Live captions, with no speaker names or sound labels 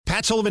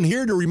Matt Sullivan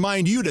here to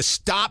remind you to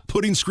stop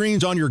putting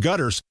screens on your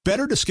gutters.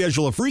 Better to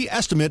schedule a free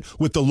estimate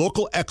with the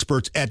local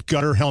experts at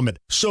Gutter Helmet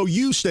so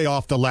you stay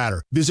off the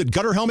ladder. Visit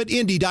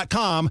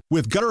GutterHelmetIndy.com.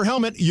 With Gutter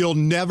Helmet, you'll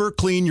never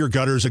clean your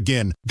gutters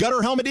again.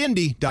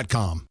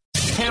 GutterHelmetIndy.com.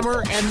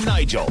 Hammer and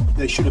Nigel.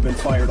 They should have been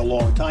fired a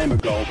long time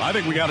ago. I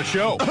think we got a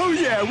show. Oh,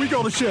 yeah, we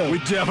got a show. We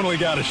definitely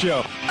got a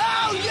show.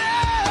 Oh, yeah!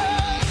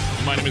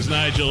 My name is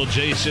Nigel.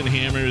 Jason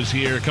Hammer is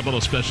here. A couple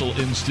of special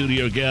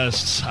in-studio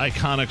guests.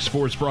 Iconic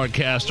sports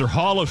broadcaster,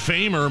 Hall of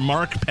Famer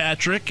Mark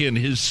Patrick and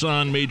his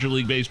son, Major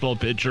League Baseball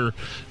pitcher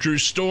Drew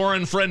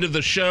Storen, friend of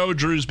the show.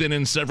 Drew's been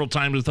in several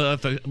times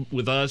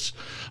with us.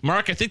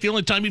 Mark, I think the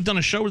only time you've done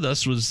a show with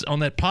us was on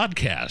that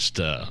podcast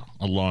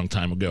a long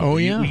time ago. Oh,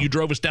 yeah. You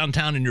drove us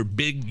downtown in your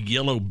big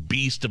yellow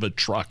beast of a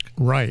truck.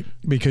 Right,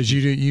 because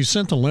you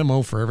sent the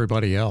limo for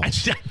everybody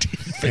else.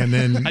 And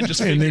then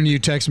you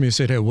texted me and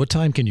said, "Hey, what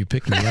time can you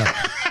pick me up?"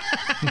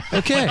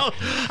 Okay. Well,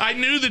 I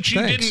knew that you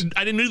didn't.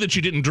 I knew that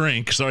you didn't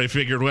drink, so I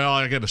figured, well,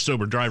 I got a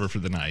sober driver for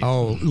the night.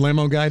 Oh,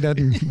 limo guy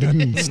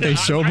doesn't stay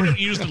sober. I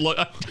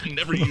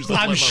never use the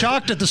I'm limo.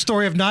 shocked at the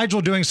story of Nigel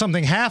doing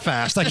something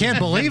half-assed. I can't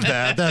believe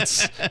that.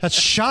 That's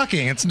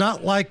shocking. It's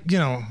not like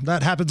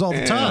that happens all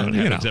the time. It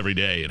happens every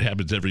day. It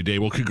happens every day.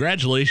 Well,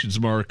 congratulations,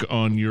 Mark,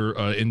 on your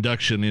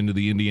induction into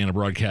the Indiana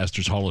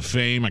Broadcasters Hall of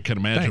Fame. I can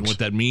imagine what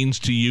that means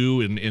to you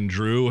and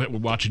Drew,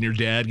 watching your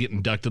dad get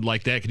inducted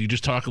like that. Can you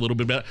just talk a little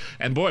bit about it?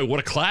 And boy, what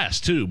a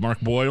class, too. Mark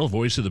Boyle,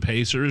 voice of the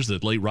Pacers,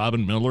 the late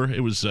Robin Miller.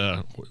 It was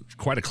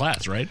quite a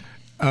class, right?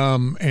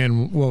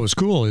 And what was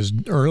cool is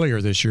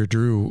earlier this year,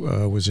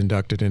 Drew was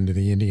inducted into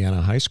the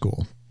Indiana High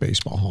School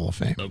Baseball Hall of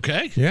Fame.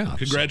 Okay. Yeah.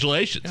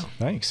 Congratulations. So,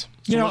 thanks.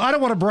 I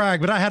don't want to brag,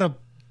 but I had a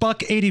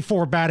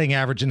 .184 batting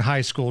average in high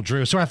school,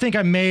 Drew. So I think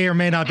I may or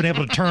may not have been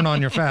able to turn on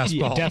your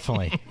fastball. Yeah,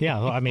 definitely. Yeah,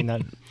 well, I mean,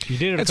 you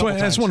did it a couple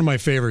times. That's one of my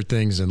favorite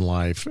things in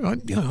life. I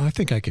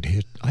think I could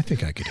hit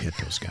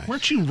those guys.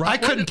 Weren't you right? I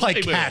couldn't play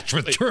catch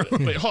with Drew.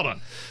 Wait, hold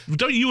on.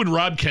 Don't you and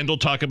Rob Kendall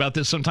talk about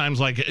this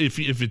sometimes? Like, if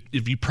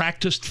you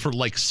practiced for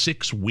like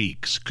 6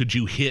 weeks, could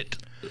you hit?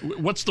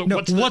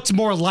 What's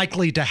more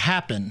likely to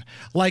happen?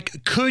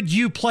 Like, could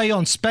you play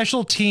on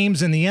special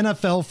teams in the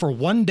NFL for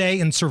one day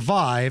and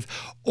survive,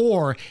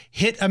 or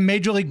hit a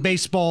Major League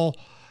Baseball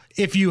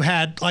if you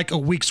had like a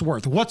week's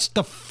worth? What's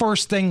the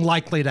first thing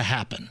likely to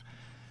happen?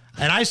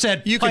 And I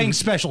said playing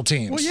special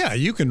teams. Well, yeah,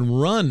 you can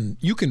run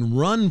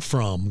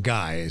from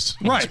guys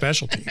on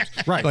special teams.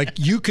 Right. Like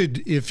you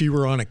could, if you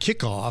were on a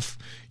kickoff,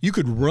 you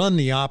could run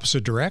the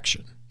opposite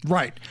direction.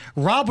 Right.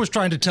 Rob was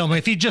trying to tell me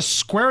if he just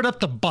squared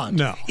up the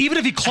bunt, even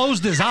if he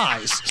closed his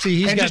eyes,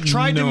 and just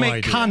tried to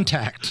make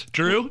contact.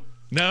 Drew?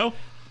 No?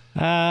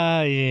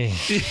 Yeah.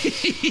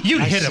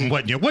 You'd hit him,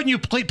 wouldn't you? Wouldn't you?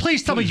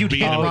 Please tell me you'd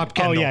hit Rob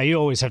Kendall. Oh, yeah.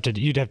 You'd have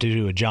to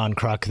do a John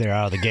Kruk there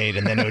out of the gate,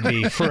 and then it would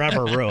be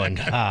forever ruined.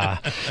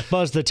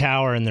 Buzz the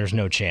tower, and there's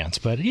no chance.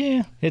 But,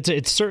 yeah,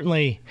 it's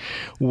certainly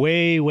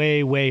way,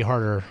 way, way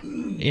harder,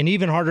 and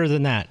even harder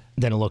than that,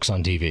 than it looks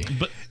on TV.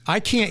 But I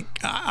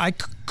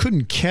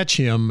couldn't catch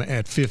him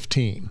at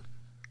 15.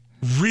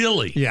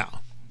 Really? Yeah.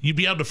 You'd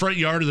be out in the front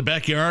yard or the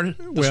backyard,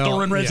 the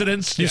Storen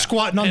residence. You're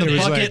squatting on the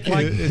bucket.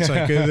 It's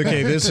like,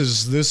 okay, this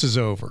is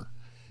over.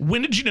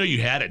 When did you know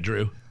you had it,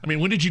 Drew? I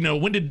mean, when did you know?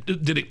 When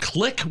did it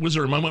click? Was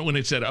there a moment when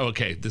it said, "Oh,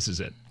 okay, this is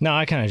it"? No,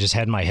 I kind of just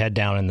had my head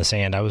down in the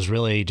sand. I was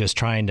really just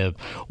trying to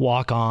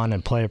walk on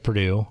and play at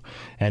Purdue,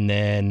 and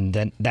then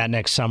that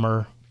next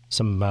summer,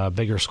 some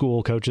bigger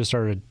school coaches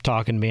started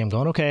talking to me. I'm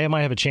going, okay, I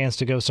might have a chance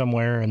to go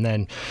somewhere. And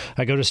then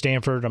I go to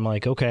Stanford. I'm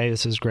like, okay,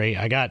 this is great.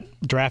 I got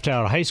drafted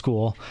out of high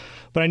school,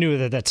 but I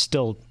knew that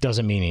still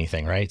doesn't mean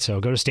anything, right? So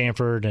go to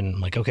Stanford and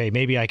I'm like, okay,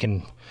 maybe I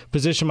can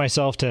position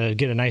myself to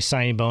get a nice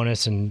signing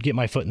bonus and get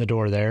my foot in the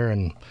door there.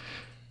 And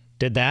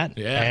did that.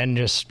 Yeah. And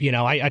just,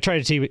 I try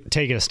to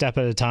take it a step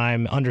at a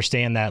time,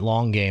 understand that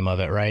long game of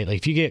it, right? Like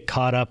if you get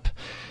caught up,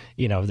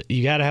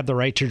 you got to have the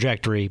right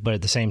trajectory, but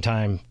at the same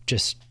time,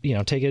 just,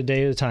 take it a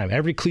day at a time.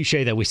 Every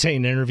cliche that we say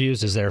in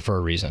interviews is there for a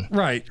reason.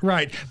 Right.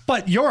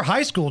 But your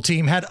high school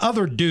team had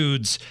other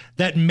dudes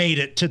that made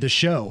it to the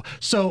show.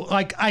 So,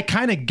 like, I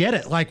kind of get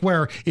it, like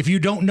where if you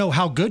don't know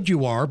how good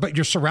you are, but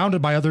you're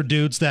surrounded by other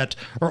dudes that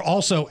are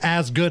also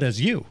as good as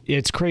you.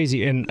 It's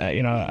crazy. And,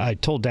 I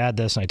told Dad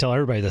this, and I tell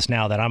everybody this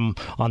now that I'm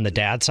on the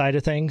dad side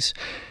of things.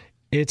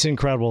 It's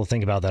incredible to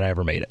think about that I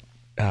ever made it.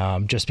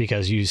 Just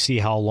because you see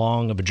how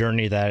long of a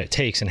journey that it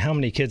takes and how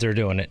many kids are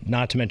doing it,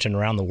 not to mention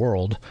around the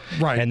world.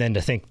 Right. And then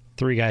to think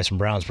 3 guys from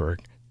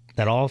Brownsburg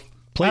that all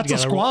played together.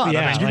 That's a squad.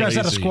 Yeah, you guys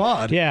had a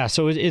squad. Yeah,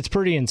 so it's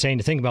pretty insane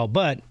to think about.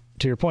 But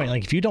to your point,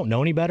 like if you don't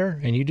know any better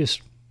and you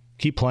just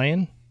keep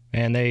playing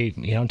and they,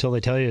 until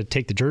they tell you to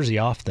take the jersey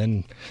off,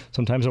 then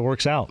sometimes it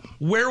works out.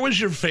 Where was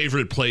your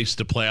favorite place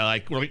to play?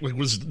 Like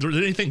was there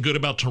anything good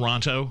about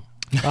Toronto?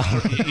 You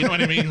know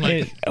what I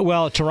mean?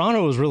 Well,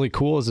 Toronto was really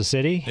cool as a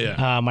city.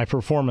 Yeah. My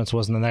performance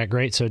wasn't that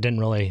great, so I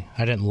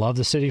didn't love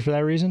the city for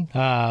that reason.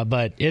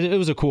 But it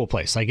was a cool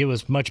place. Like it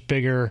was much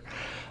bigger,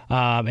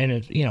 and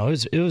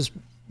it was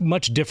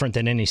much different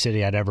than any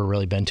city I'd ever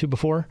really been to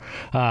before.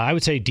 I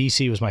would say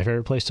DC was my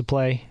favorite place to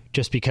play,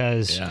 just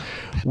because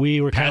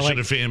we were kind of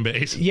passionate fan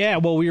base. Yeah,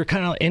 well, we were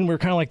kind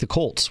of like the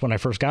Colts when I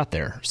first got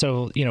there.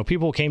 So,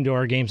 people came to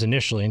our games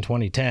initially in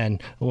 2010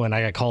 when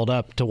I got called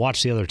up to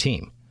watch the other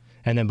team.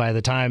 And then by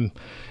the time,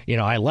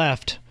 I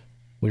left,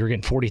 we were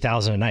getting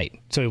 40,000 a night.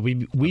 So we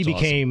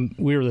became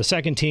awesome. We were the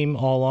second team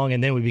all along,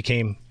 and then we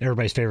became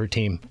everybody's favorite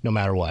team no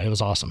matter what. It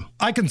was awesome.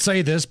 I can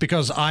say this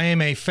because I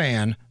am a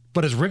fan,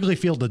 but is Wrigley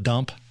Field a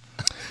dump?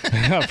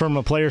 From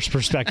a player's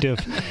perspective,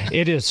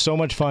 it is so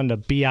much fun to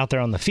be out there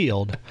on the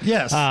field.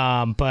 Yes.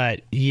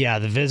 But the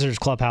visitors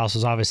clubhouse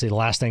was obviously the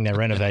last thing they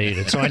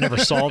renovated, so I never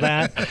saw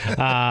that.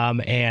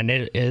 And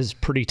it is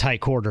pretty tight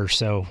quarters,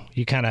 so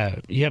you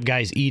have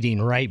guys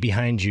eating right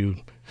behind you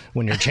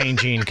when you're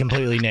changing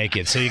completely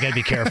naked, so you got to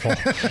be careful.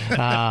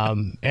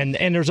 And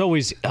there's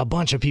always a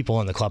bunch of people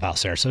in the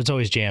clubhouse there, so it's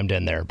always jammed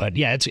in there. But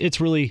yeah, it's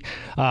really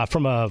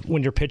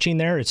when you're pitching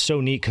there, it's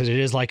so neat because it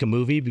is like a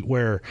movie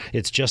where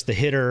it's just the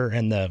hitter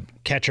and the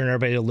catcher and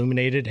everybody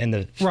illuminated, and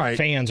the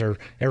fans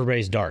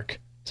everybody's dark.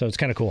 So it's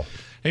kind of cool.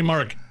 Hey,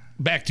 Mark.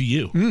 Back to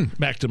you.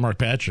 Back to Mark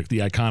Patrick, the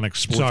iconic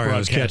sports broadcaster. I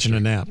was catching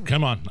a nap.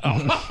 Come on.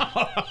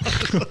 Oh.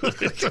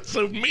 That's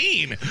so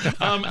mean.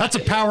 That's a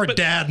power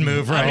dad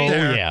move right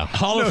there. Yeah.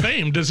 Hall of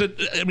Fame. Does it?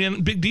 I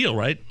mean, big deal,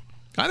 right?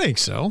 I think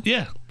so.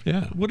 Yeah.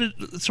 Yeah.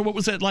 So what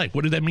was that like?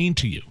 What did that mean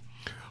to you?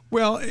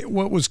 Well,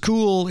 what was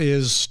cool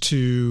is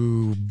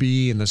to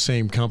be in the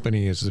same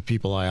company as the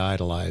people I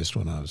idolized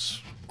when I was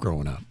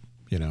growing up.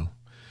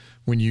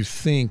 When you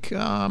think,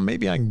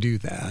 maybe I can do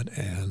that.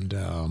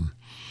 And,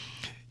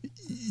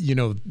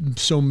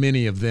 so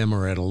many of them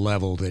are at a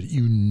level that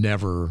you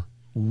never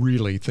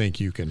really think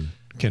you can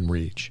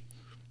reach.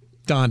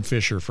 Don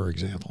Fisher, for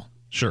example.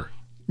 Sure.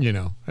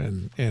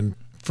 And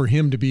for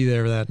him to be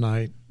there that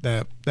night,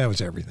 that was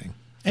everything.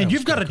 And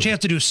you've got a chance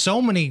to do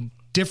so many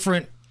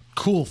different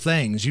cool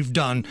things. You've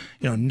done,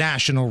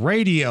 national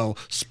radio,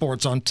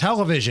 sports on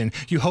television.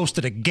 You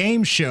hosted a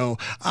game show.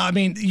 I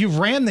mean, you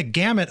ran the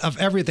gamut of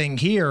everything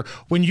here.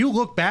 When you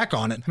look back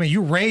on it, I mean,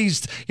 you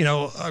raised,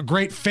 a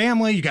great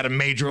family. You got a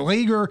major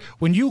leaguer.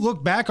 When you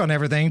look back on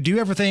everything, do you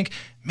ever think,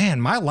 man,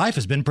 my life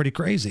has been pretty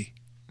crazy?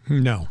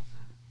 No.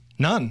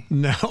 None.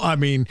 No. I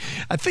mean,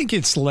 I think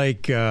it's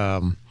like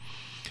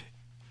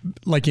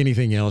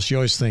anything else. You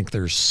always think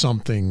there's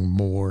something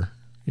more.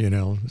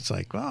 It's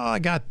like, well, I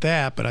got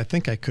that, but I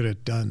think I could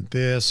have done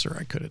this or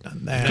I could have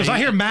done that. Because I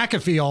hear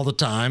McAfee all the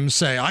time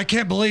say, I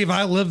can't believe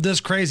I lived this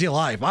crazy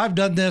life. I've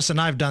done this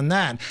and I've done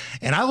that.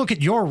 And I look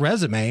at your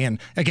resume, and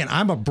again,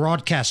 I'm a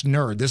broadcast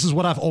nerd. This is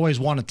what I've always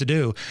wanted to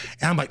do.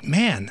 And I'm like,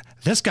 man,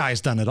 this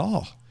guy's done it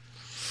all.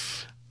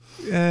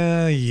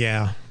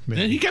 Yeah.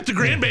 You got the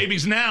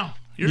grandbabies now.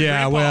 You're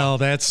grandpa, well,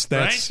 that's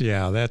right?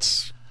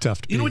 That's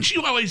tough to beat. What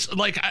you always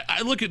like.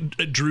 I look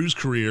at Drew's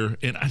career,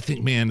 and I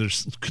think, man,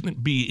 there's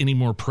couldn't be any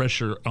more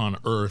pressure on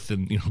earth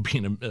than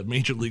being a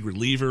major league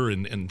reliever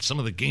and some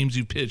of the games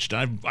you pitched.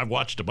 I've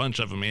watched a bunch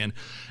of them, man,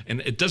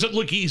 and it doesn't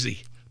look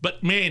easy.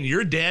 But man,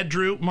 your dad,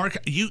 Drew, Mark,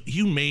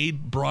 you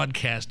made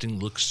broadcasting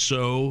look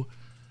so.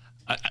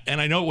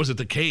 And I know it wasn't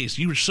the case.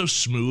 You were so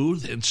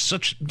smooth and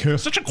such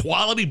a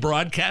quality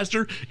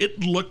broadcaster. It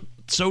looked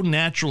so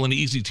natural and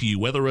easy to you,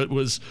 whether it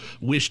was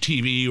Wish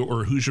TV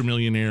or Who's Your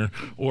Millionaire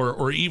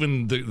or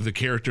even the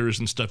characters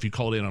and stuff you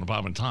called in on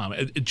Bob and Tom.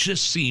 It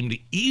just seemed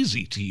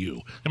easy to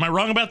you. Am I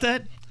wrong about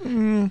that?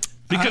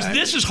 Because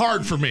this is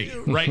hard for me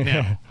right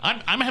now.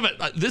 I'm having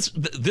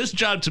this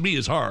job to me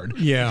is hard.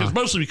 Yeah,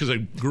 mostly because I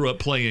grew up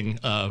playing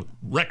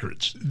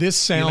records. This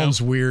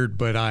sounds weird,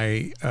 but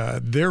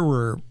there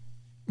were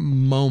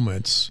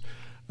moments,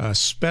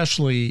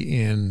 especially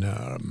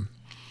in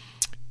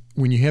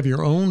when you have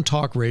your own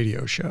talk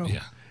radio show,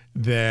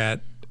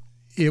 that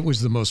it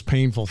was the most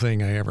painful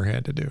thing I ever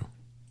had to do.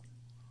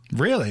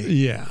 Really?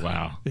 Yeah.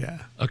 Wow.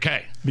 Yeah.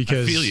 Okay.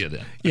 Because I feel you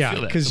then. Yeah,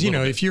 because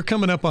if you're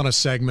coming up on a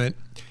segment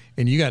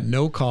and you got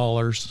no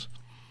callers,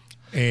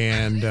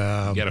 and you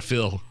got to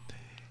fill,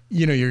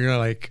 you're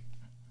like,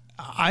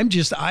 I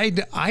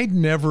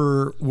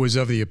never was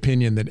of the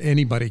opinion that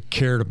anybody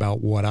cared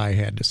about what I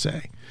had to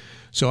say.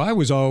 So I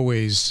was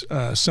always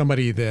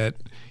somebody that,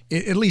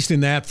 at least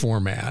in that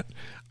format,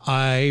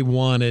 I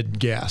wanted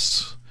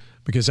guests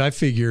because I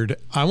figured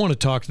I want to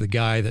talk to the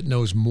guy that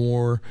knows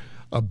more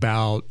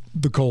about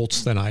the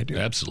Colts than I do.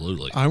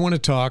 Absolutely. I want to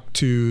talk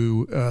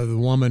to the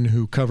woman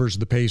who covers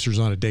the Pacers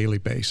on a daily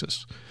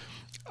basis.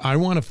 I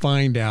want to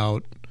find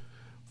out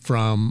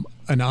from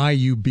an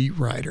IU beat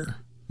writer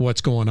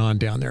what's going on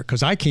down there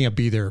because I can't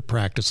be there at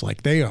practice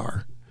like they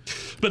are.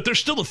 But there's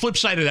still the flip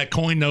side of that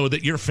coin, though,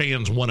 that your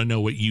fans want to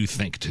know what you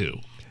think, too.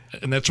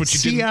 And that's what you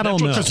see. I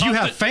don't know. Because you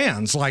have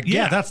fans.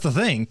 Yeah, that's the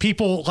thing.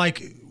 People,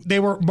 they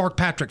were Mark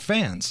Patrick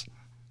fans.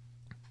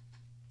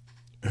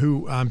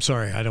 Who, I'm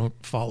sorry, I don't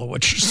follow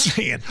what you're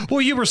saying.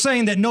 Well, you were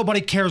saying that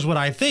nobody cares what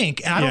I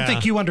think. And I don't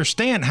think you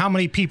understand how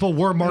many people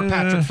were Mark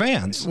Patrick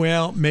fans.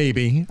 Well,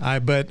 maybe.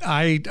 But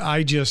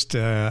I just,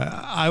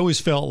 I always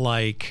felt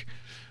like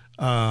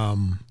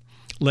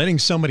letting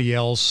somebody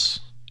else.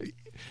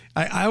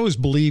 I always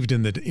believed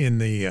in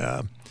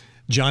the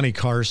Johnny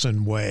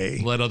Carson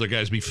way. Let other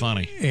guys be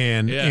funny.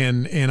 And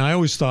I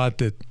always thought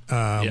that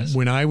Yes.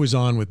 when I was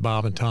on with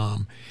Bob and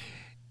Tom,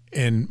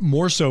 and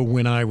more so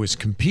when I was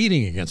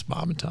competing against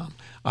Bob and Tom,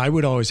 I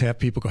would always have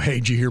people go, "Hey,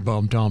 did you hear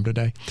Bob and Tom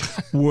today?"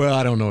 Well,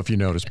 I don't know if you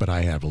noticed, but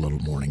I have a little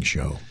morning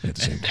show at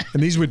the same time.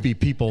 And these would be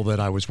people that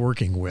I was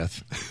working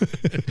with.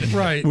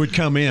 Right. Would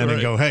come in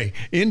and go, "Hey,"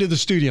 into the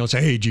studio and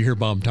say, "Hey, did you hear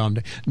Bob and Tom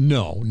today?"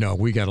 No,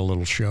 we got a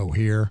little show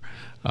here.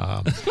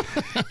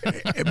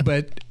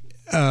 But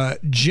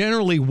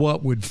generally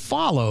what would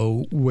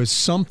follow was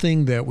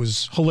something that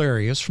was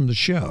hilarious from the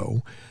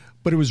show,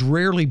 but it was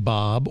rarely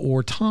Bob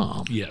or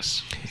Tom.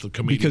 Yes. The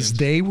Because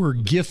they were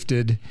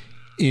gifted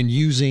in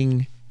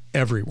using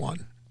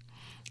everyone.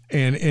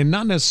 And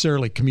not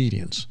necessarily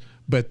comedians,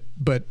 but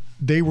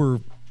they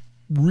were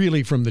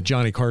really from the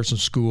Johnny Carson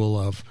school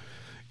of,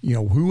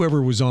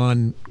 whoever was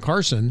on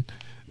Carson,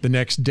 the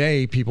next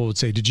day people would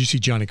say, "Did you see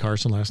Johnny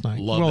Carson last night?"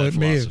 Love that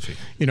philosophy.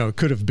 It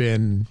could have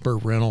been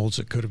Burt Reynolds,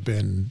 it could have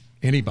been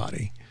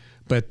anybody,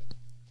 but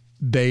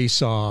they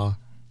saw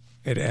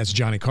it as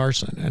Johnny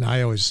Carson. And I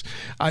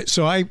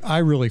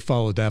really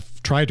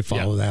tried to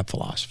follow that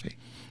philosophy.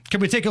 Can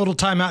we take a little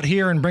time out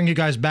here and bring you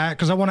guys back?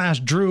 Because I want to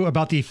ask Drew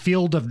about the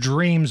Field of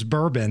Dreams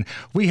bourbon.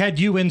 We had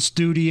you in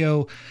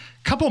studio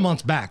a couple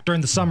months back during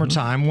the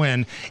summertime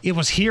when it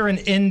was here in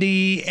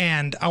Indy,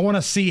 and I want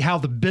to see how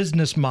the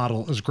business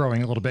model is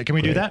growing a little bit. Can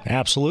we do that?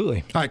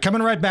 Absolutely. All right,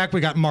 coming right back, we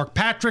got Mark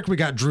Patrick, we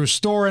got Drew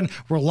Storen.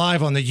 We're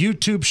live on the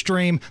YouTube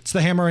stream. It's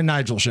the Hammer and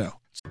Nigel Show.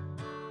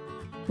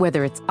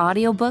 Whether it's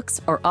audiobooks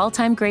or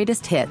all-time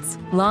greatest hits,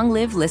 long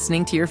live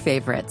listening to your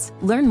favorites.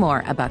 Learn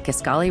more about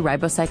Kisqali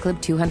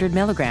Ribociclib 200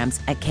 milligrams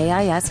at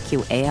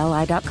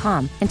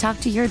KISQALI.com and talk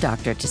to your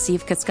doctor to see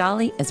if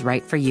Kisqali is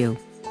right for you.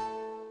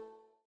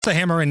 The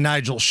Hammer and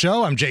Nigel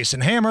Show. I'm Jason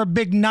Hammer.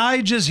 Big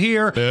Nige is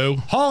here. Hello.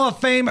 Hall of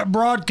Fame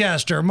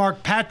broadcaster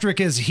Mark Patrick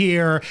is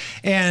here.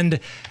 And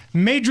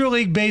Major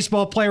League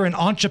Baseball player and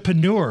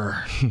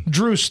entrepreneur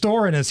Drew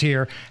Storen is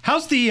here.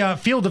 How's the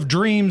Field of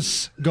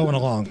Dreams going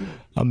along?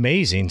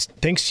 Amazing.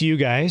 Thanks to you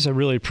guys. I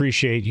really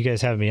appreciate you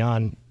guys having me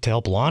on to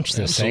help launch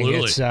this thing. We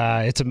were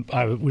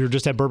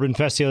just at Bourbon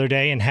Fest the other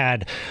day and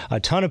had a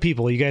ton of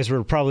people. You guys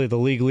were probably the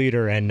league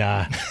leader, and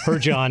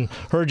heard you on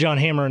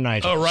Hammer and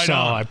Nigel. Oh, right so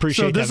on. I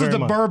appreciate that. So this is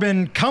the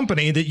bourbon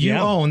company that you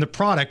own, the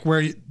product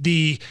where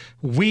the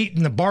wheat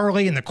and the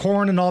barley and the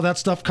corn and all that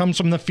stuff comes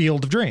from the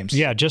Field of Dreams.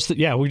 Yeah,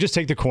 we just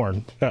take the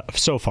corn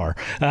so far.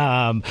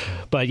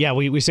 But yeah,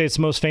 we say it's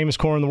the most famous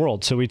corn in the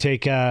world. So we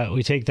take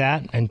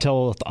that and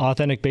tell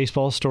authentic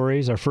baseball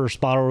stories. Our first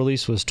bottle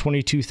release was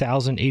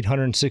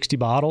 22,860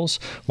 bottles,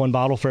 one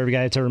bottle for every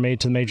guy that's ever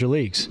made to the major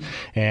leagues.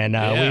 And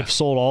we've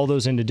sold all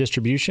those into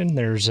distribution.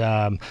 There's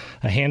a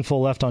handful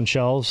left on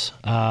shelves.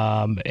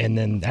 And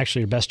then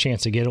actually your best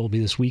chance to get it will be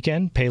this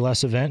weekend,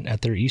 Payless event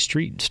at their East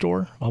Street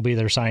store. I'll be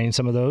there signing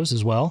some of those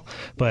as well.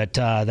 But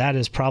that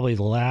is probably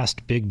the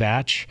last big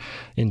batch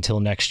until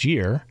next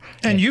year.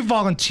 And you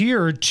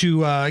volunteered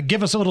to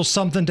give us a little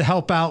something to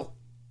help out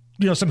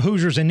some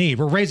Hoosiers in need.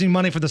 We're raising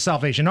money for the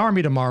Salvation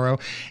Army tomorrow,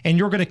 and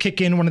you're going to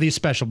kick in one of these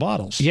special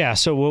bottles. Yeah,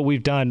 so what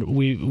we've done,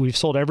 we've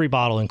sold every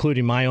bottle,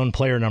 including my own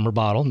player number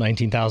bottle,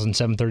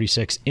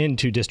 19,736,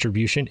 into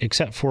distribution,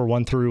 except for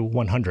 1 through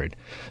 100.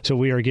 So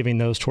we are giving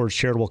those towards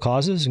charitable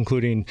causes,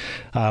 including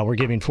we're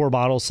giving 4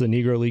 bottles to the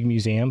Negro League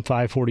Museum,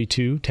 5,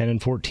 42, 10,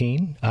 and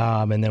 14,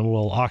 and then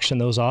we'll auction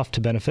those off to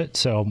benefit.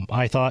 So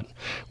I thought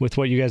with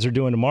what you guys are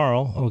doing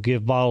tomorrow, I'll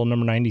give bottle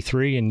number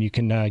 93, and you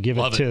can give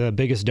it to the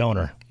biggest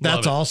donor.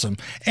 That's awesome.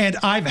 And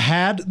I've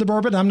had the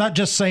bourbon. I'm not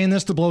just saying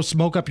this to blow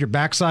smoke up your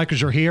backside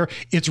because you're here.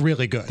 It's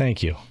really good.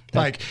 Thank you.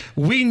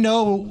 We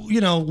know,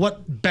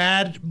 what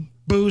bad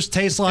booze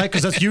tastes like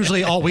because that's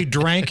usually all we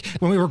drank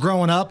when we were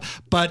growing up.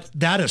 But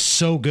that is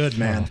so good,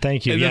 man. Oh,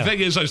 thank you. And the thing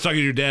is, I was talking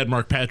to your dad,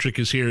 Mark Patrick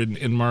is here,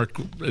 and Mark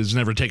has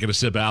never taken a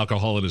sip of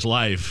alcohol in his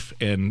life.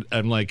 And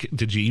I'm like,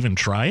 did you even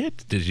try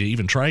it? Did you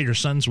even try your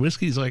son's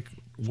whiskey? He's like,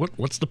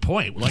 What's the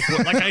point? Like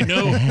I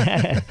know.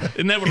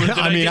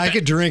 I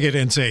could drink it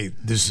and say,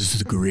 this is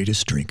the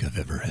greatest drink I've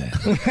ever had.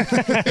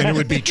 And it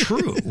would be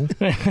true.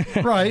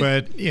 Right.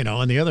 But,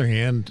 on the other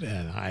hand,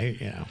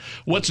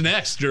 What's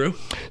next, Drew?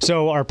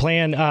 So our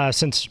plan,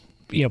 since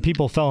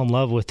people fell in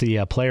love with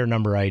the player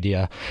number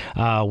idea,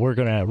 we're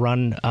going to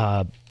run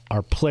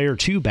our Player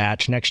 2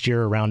 batch next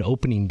year around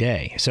opening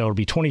day. So it'll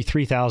be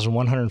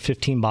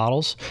 23,115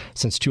 bottles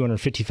since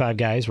 255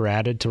 guys were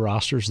added to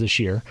rosters this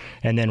year.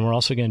 And then we're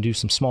also going to do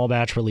some small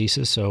batch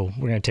releases. So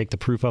we're going to take the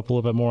proof up a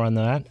little bit more on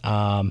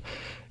that.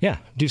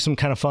 Do some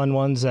kind of fun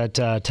ones that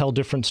tell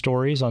different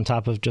stories on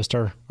top of just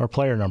our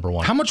player number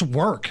one. How much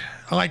work?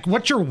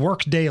 What's your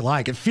work day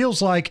like? It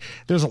feels like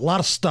there's a lot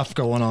of stuff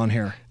going on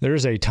here.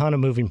 There's a ton of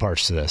moving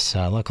parts to this.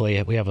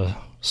 Luckily, we have a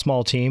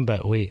small team,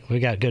 but we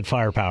got good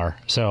firepower.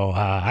 So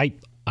I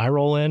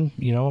roll in,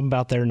 I'm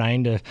about there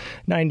 9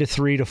 to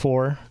 3 to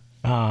 4.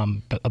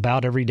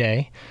 About every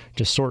day,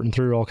 just sorting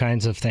through all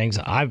kinds of things.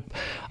 I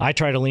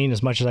try to lean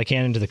as much as I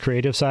can into the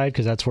creative side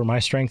because that's where my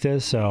strength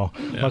is. So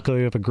luckily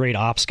we have a great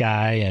ops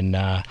guy, and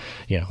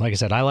like I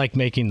said, I like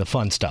making the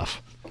fun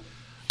stuff.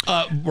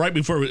 Right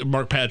before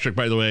Mark Patrick,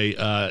 by the way,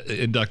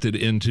 inducted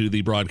into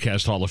the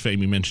Broadcast Hall of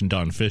Fame, you mentioned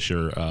Don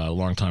Fisher,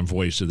 longtime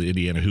voice of the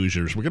Indiana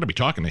Hoosiers. We're going to be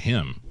talking to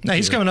him. Now,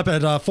 he's coming up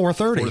at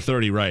 4:30.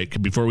 4:30,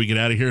 right. Before we get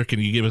out of here, can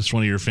you give us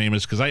one of your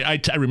famous, because I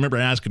remember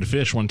asking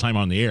Fish one time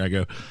on the air, I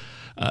go,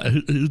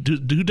 who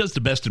does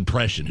the best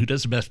impression? Who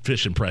does the best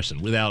Fish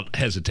impression without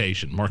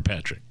hesitation? Mark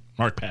Patrick.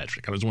 Mark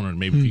Patrick. I was wondering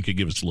maybe if you could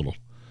give us a little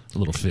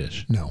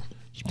Fish. No.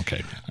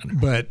 Okay.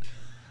 But...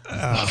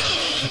 All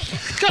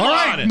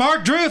right,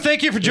 Mark Drew,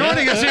 thank you for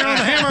joining us here on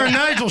the Hammer and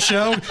Nigel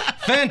Show.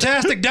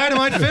 Fantastic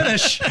dynamite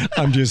finish.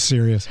 I'm just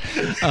serious.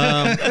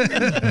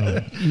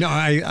 No,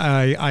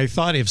 I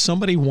thought if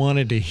somebody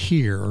wanted to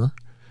hear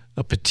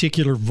a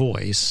particular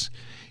voice,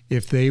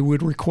 if they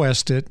would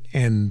request it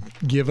and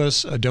give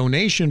us a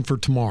donation for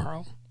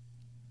tomorrow.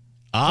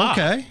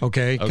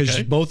 Okay,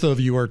 because both of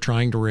you are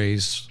trying to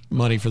raise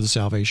money for the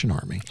Salvation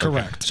Army.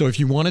 Correct. So if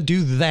you want to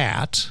do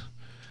that,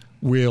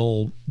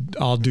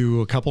 I'll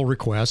do a couple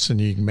requests and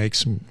you can make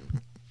some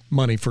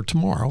money for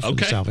tomorrow for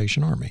the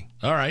Salvation Army.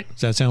 All right. Does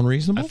that sound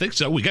reasonable? I think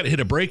so. We got to hit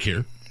a break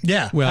here.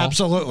 Yeah, well,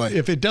 absolutely.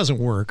 If it doesn't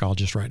work, I'll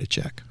just write a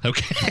check.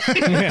 Okay.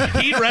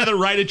 He'd rather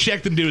write a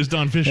check than do his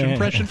Don Fisher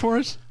impression for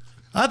us?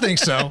 I think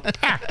so.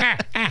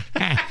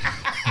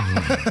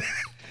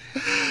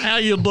 How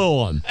you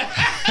doing?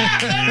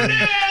 There it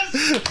is.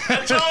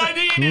 That's all I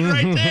needed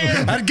right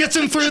there. That gets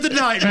him through the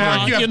night,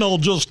 Mark.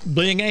 Just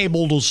being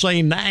able to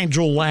say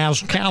Nigel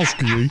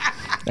Laskowski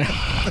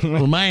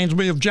reminds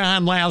me of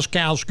John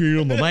Laskowski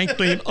and the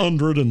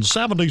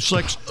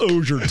 1976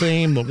 Hoosier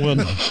team that went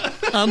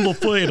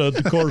undefeated.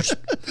 Of course,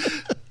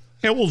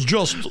 it was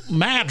just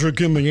magic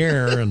in the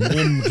air in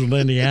Wilmington,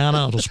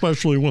 Indiana,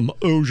 especially when the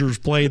Hoosiers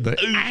played the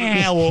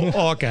Iowa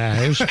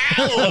Hawkeyes.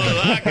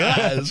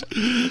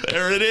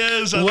 There it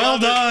is. Well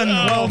done.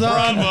 Well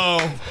done.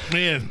 Bravo.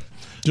 Man.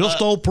 Just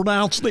don't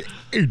pronounce the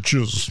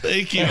H's.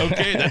 Thank you.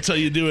 Okay, that's how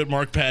you do it.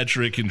 Mark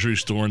Patrick and Drew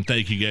Storen.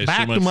 Thank you guys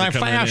Back so much to my for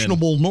coming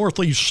fashionable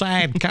northeast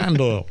side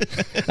condo.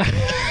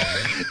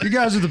 You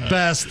guys are the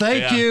best.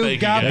 Thank you. Thank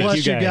you, God guys.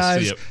 bless you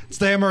guys. See ya. It's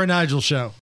the Hammer and Nigel Show.